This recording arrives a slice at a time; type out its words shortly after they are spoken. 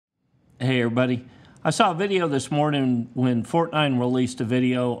Hey everybody. I saw a video this morning when FortNine released a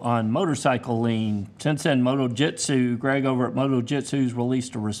video on motorcycle lean. Since then, MotoJitsu, Greg over at MotoJitsu's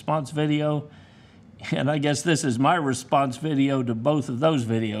released a response video. And I guess this is my response video to both of those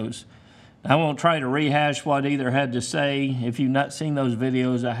videos. I won't try to rehash what either had to say. If you've not seen those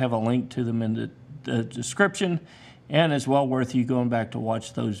videos, I have a link to them in the description. And it's well worth you going back to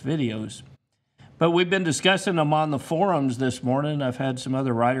watch those videos. But we've been discussing them on the forums this morning. I've had some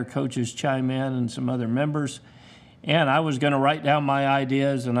other rider coaches chime in and some other members. And I was going to write down my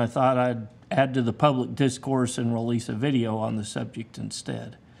ideas, and I thought I'd add to the public discourse and release a video on the subject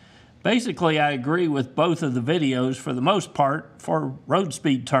instead. Basically, I agree with both of the videos for the most part for road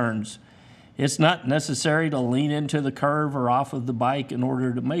speed turns. It's not necessary to lean into the curve or off of the bike in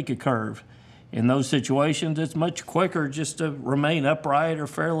order to make a curve. In those situations, it's much quicker just to remain upright or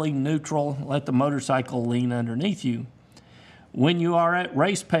fairly neutral, let the motorcycle lean underneath you. When you are at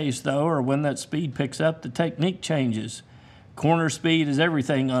race pace, though, or when that speed picks up, the technique changes. Corner speed is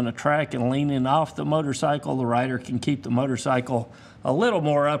everything on a track, and leaning off the motorcycle, the rider can keep the motorcycle a little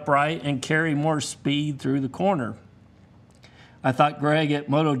more upright and carry more speed through the corner. I thought Greg at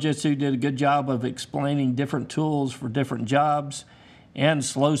MotoJitsu did a good job of explaining different tools for different jobs. And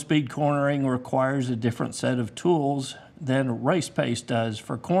slow speed cornering requires a different set of tools than race pace does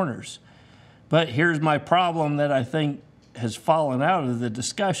for corners. But here's my problem that I think has fallen out of the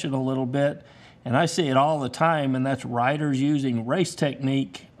discussion a little bit, and I see it all the time, and that's riders using race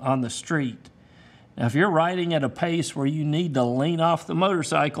technique on the street. Now, if you're riding at a pace where you need to lean off the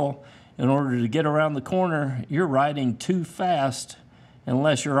motorcycle in order to get around the corner, you're riding too fast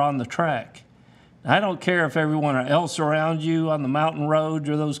unless you're on the track. I don't care if everyone else around you on the mountain roads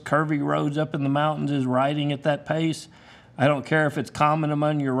or those curvy roads up in the mountains is riding at that pace. I don't care if it's common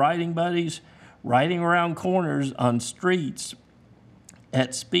among your riding buddies. Riding around corners on streets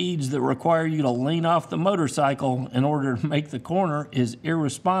at speeds that require you to lean off the motorcycle in order to make the corner is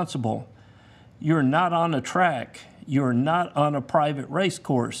irresponsible. You're not on a track. You're not on a private race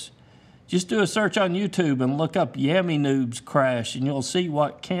course. Just do a search on YouTube and look up Yammy Noobs crash, and you'll see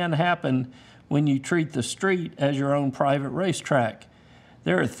what can happen when you treat the street as your own private racetrack.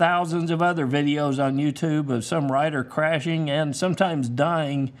 There are thousands of other videos on YouTube of some rider crashing and sometimes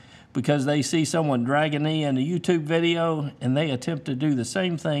dying because they see someone drag a knee in a YouTube video and they attempt to do the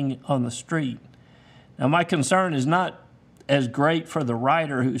same thing on the street. Now, my concern is not as great for the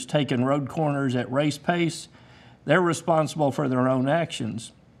rider who's taking road corners at race pace. They're responsible for their own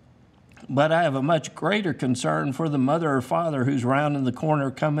actions. But I have a much greater concern for the mother or father who's rounding the corner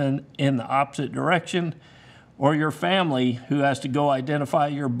coming in the opposite direction, or your family who has to go identify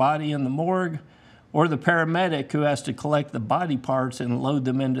your body in the morgue, or the paramedic who has to collect the body parts and load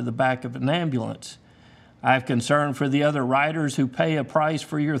them into the back of an ambulance. I have concern for the other riders who pay a price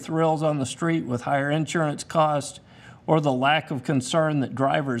for your thrills on the street with higher insurance costs, or the lack of concern that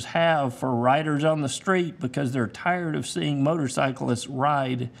drivers have for riders on the street because they're tired of seeing motorcyclists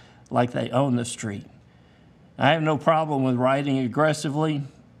ride like they own the street. I have no problem with riding aggressively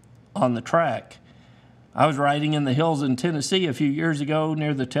on the track. I was riding in the hills in Tennessee a few years ago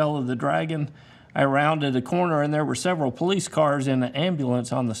near the Tail of the Dragon. I rounded a corner and there were several police cars and an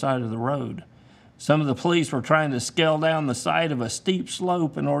ambulance on the side of the road. Some of the police were trying to scale down the side of a steep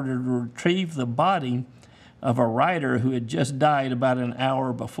slope in order to retrieve the body of a rider who had just died about an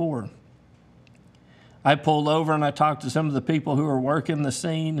hour before. I pulled over and I talked to some of the people who were working the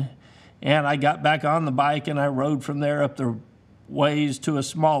scene, and I got back on the bike and I rode from there up the ways to a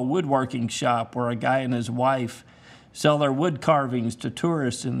small woodworking shop where a guy and his wife sell their wood carvings to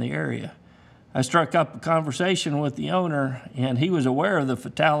tourists in the area. I struck up a conversation with the owner, and he was aware of the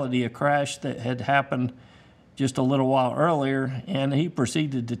fatality, a crash that had happened just a little while earlier, and he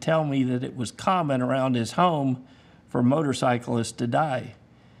proceeded to tell me that it was common around his home for motorcyclists to die.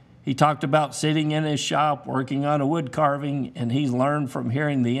 He talked about sitting in his shop working on a wood carving, and he's learned from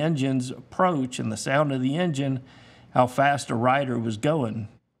hearing the engine's approach and the sound of the engine how fast a rider was going.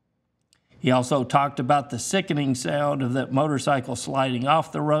 He also talked about the sickening sound of that motorcycle sliding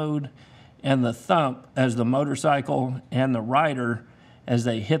off the road and the thump as the motorcycle and the rider as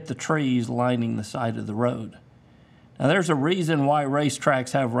they hit the trees lining the side of the road. Now, there's a reason why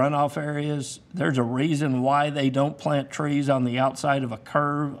racetracks have runoff areas. There's a reason why they don't plant trees on the outside of a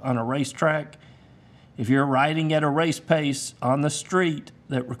curve on a racetrack. If you're riding at a race pace on the street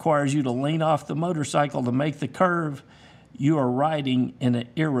that requires you to lean off the motorcycle to make the curve, you are riding in an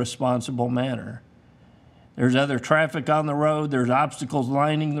irresponsible manner. There's other traffic on the road. There's obstacles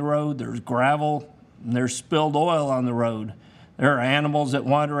lining the road. There's gravel. And there's spilled oil on the road. There are animals that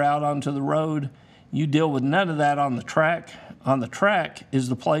wander out onto the road. You deal with none of that on the track on the track is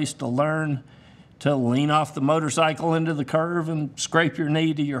the place to learn to lean off the motorcycle into the curve and scrape your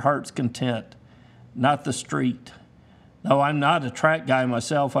knee to your heart's content, not the street. Though I'm not a track guy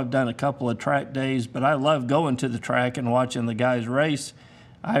myself, I've done a couple of track days, but I love going to the track and watching the guys race.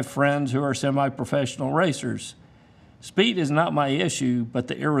 I have friends who are semi-professional racers. Speed is not my issue, but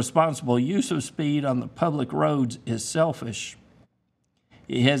the irresponsible use of speed on the public roads is selfish.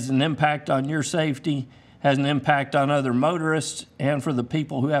 It has an impact on your safety, has an impact on other motorists, and for the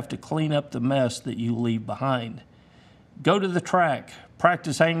people who have to clean up the mess that you leave behind. Go to the track.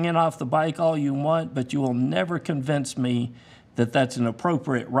 Practice hanging off the bike all you want, but you will never convince me that that's an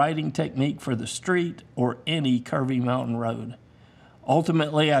appropriate riding technique for the street or any curvy mountain road.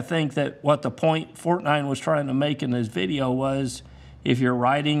 Ultimately, I think that what the point FortNine was trying to make in his video was, if you're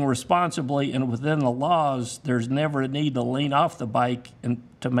riding responsibly and within the laws, there's never a need to lean off the bike and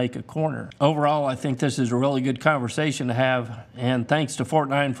to make a corner. Overall, I think this is a really good conversation to have, and thanks to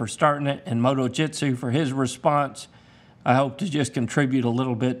FortNine for starting it and MotoJitsu for his response. I hope to just contribute a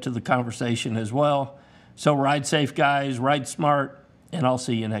little bit to the conversation as well. So ride safe, guys, ride smart, and I'll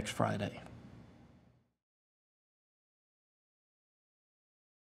see you next Friday.